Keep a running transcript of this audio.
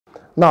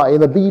Now,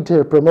 in a bid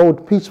to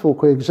promote peaceful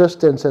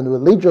coexistence and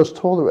religious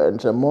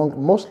tolerance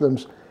among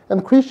Muslims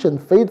and Christian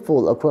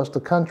faithful across the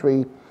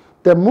country,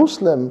 the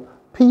Muslim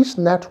Peace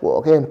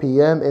Network,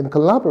 MPN, in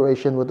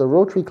collaboration with the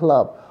Rotary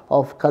Club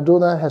of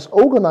Kaduna, has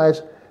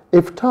organized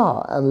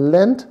Iftar and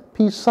Lent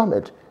Peace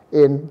Summit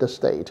in the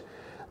state.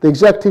 The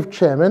executive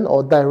chairman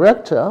or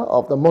director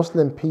of the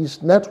Muslim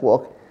Peace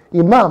Network,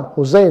 Imam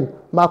Hussein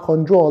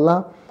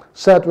Makonjola,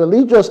 said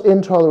religious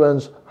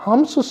intolerance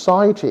harms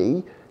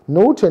society,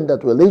 noting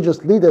that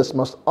religious leaders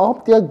must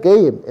up their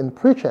game in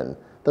preaching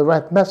the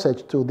right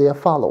message to their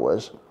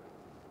followers.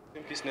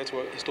 Peace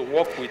Network is to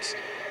work with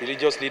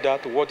religious leader,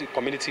 to work with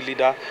community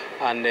leader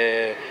and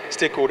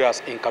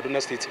stakeholders in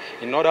Kaduna State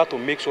in order to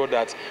make sure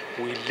that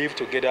we live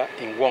together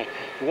in one.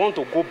 We want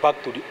to go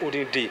back to the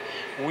olden day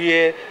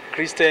where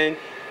Christian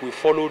will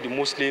follow the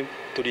Muslim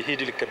to the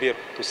Eid al-Kabir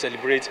to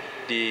celebrate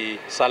the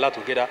Salah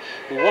together.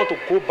 We want to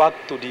go back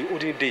to the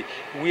olden day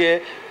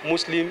where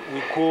Muslim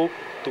will go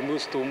to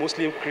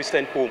Muslim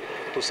Christian home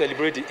to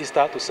celebrate the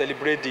Easter, to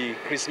celebrate the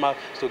Christmas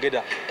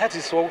together. That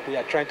is what we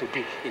are trying to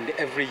do in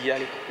every year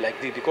like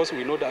this, because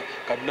we know that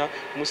Kaduna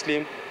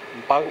Muslim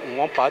in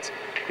one part,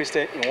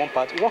 Christian in one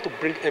part. We want to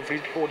bring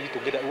everybody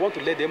together. We want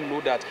to let them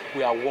know that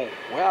we are one.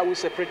 Where are we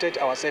separated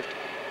ourselves?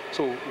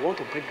 So we want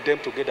to bring them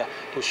together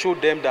to show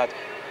them that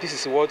this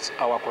is what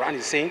our Quran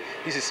is saying,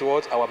 this is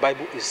what our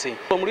Bible is saying.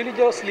 Some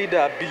religious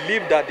leaders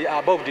believe that they are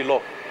above the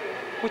law,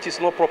 which is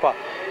not proper.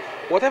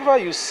 Whatever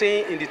you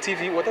say in the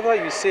TV, whatever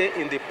you say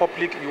in the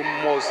public, you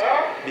must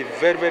be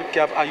very, very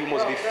careful and you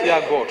must be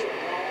fear God.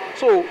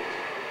 So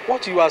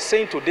what you are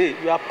saying today,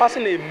 you are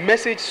passing a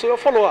message to your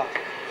follower.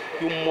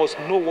 You must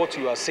know what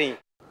you are saying.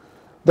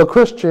 The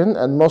Christian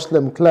and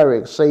Muslim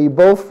clerics say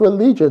both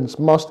religions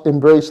must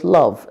embrace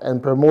love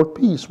and promote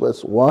peace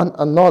with one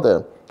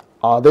another,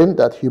 adding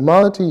that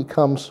humanity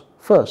comes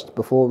first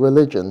before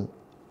religion.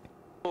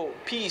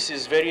 Peace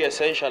is very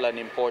essential and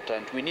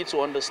important. We need to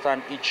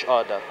understand each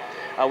other,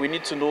 and we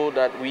need to know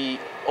that we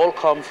all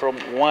come from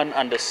one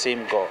and the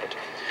same God.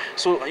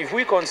 So if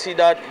we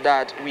consider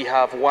that we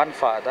have one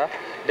Father,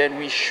 then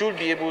we should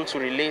be able to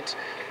relate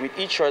with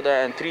each other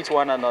and treat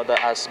one another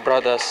as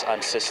brothers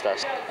and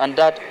sisters. And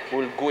that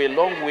will go a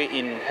long way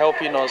in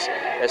helping us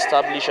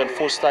establish and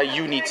foster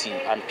unity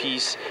and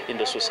peace in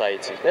the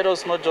society. Let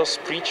us not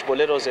just preach, but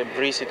let us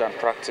embrace it and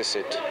practice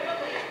it.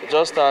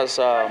 Just as,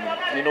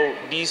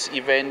 this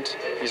event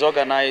is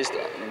organized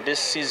in this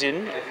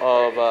season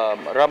of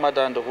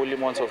Ramadan, the holy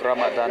month of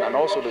Ramadan, and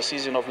also the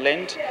season of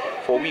Lent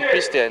for we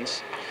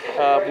Christians,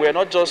 we are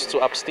not just to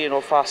abstain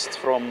or fast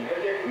from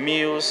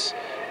meals,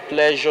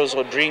 pleasures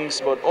or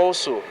drinks, but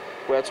also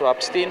we are to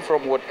abstain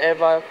from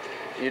whatever,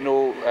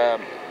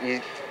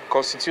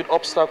 constitute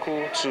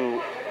obstacle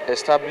to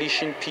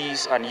establishing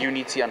peace and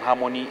unity and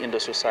harmony in the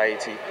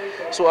society.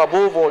 So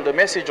above all, the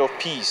message of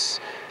peace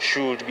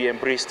should be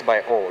embraced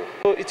by all.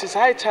 So it is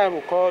high time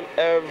we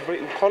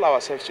call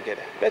ourselves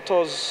together. Let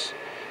us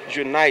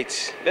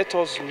unite. Let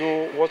us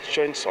know what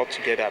joins us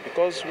together,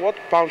 because what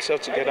bounds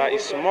us together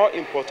is more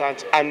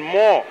important and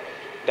more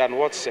than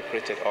what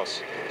separated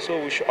us.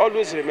 So we should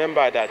always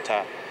remember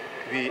that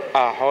we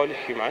are all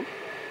human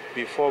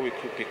before we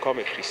could become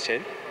a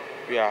Christian.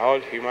 We are all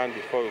human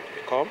before we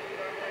could become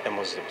a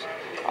Muslim.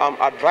 I'm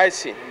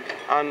advising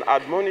and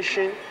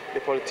admonishing the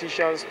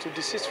politicians to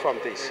desist from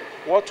this.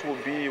 What will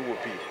be, will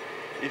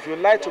be. If you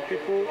lie to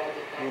people,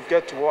 you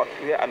get to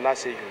where Allah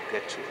says you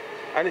get to.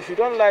 And if you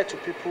don't lie to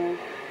people,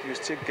 you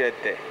still get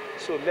there.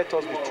 So let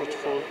us be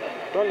truthful.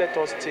 Don't let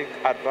us take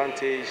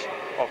advantage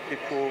of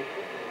people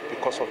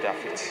because of their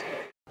faith.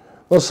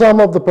 Well,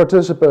 some of the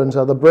participants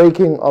at the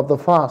breaking of the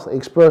fast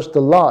expressed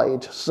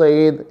delight,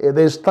 saying it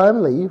is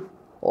time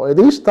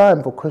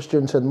for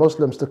Christians and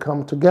Muslims to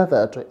come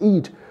together to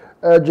eat,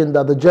 urging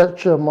that the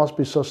gesture must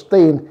be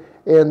sustained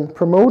in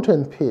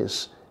promoting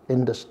peace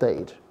in the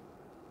state.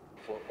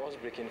 For us,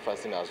 breaking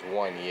fasting as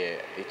 1 year,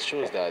 it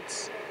shows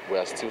that we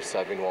are still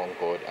serving one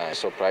God. And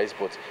surprised,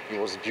 but it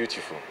was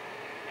beautiful.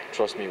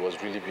 Trust me, it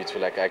was really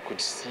beautiful. Like, I could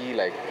see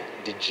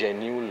the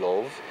genuine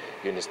love,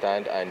 you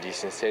understand, and the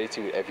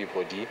sincerity with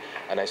everybody.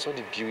 And I saw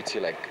the beauty,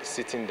 like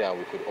sitting down,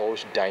 we could all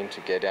dine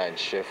together and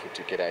share food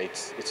together.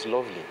 It's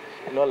lovely.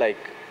 Not like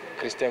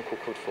Christian cook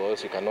food for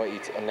us, you cannot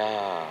eat.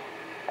 Nah.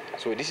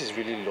 So this is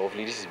really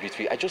lovely, this is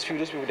beautiful. I just feel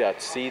those people that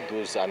say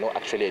those are not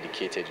actually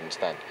educated, you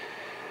understand?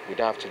 We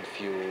don't have to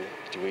feel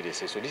the way they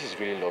say. So this is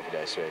really lovely,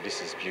 I swear.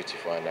 This is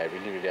beautiful and I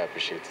really, really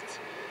appreciate it.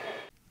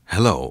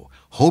 Hello,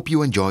 hope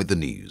you enjoyed the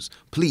news.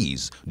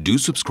 Please do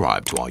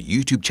subscribe to our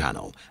YouTube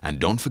channel and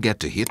don't forget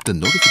to hit the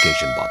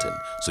notification button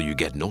so you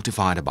get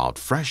notified about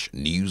fresh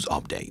news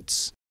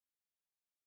updates.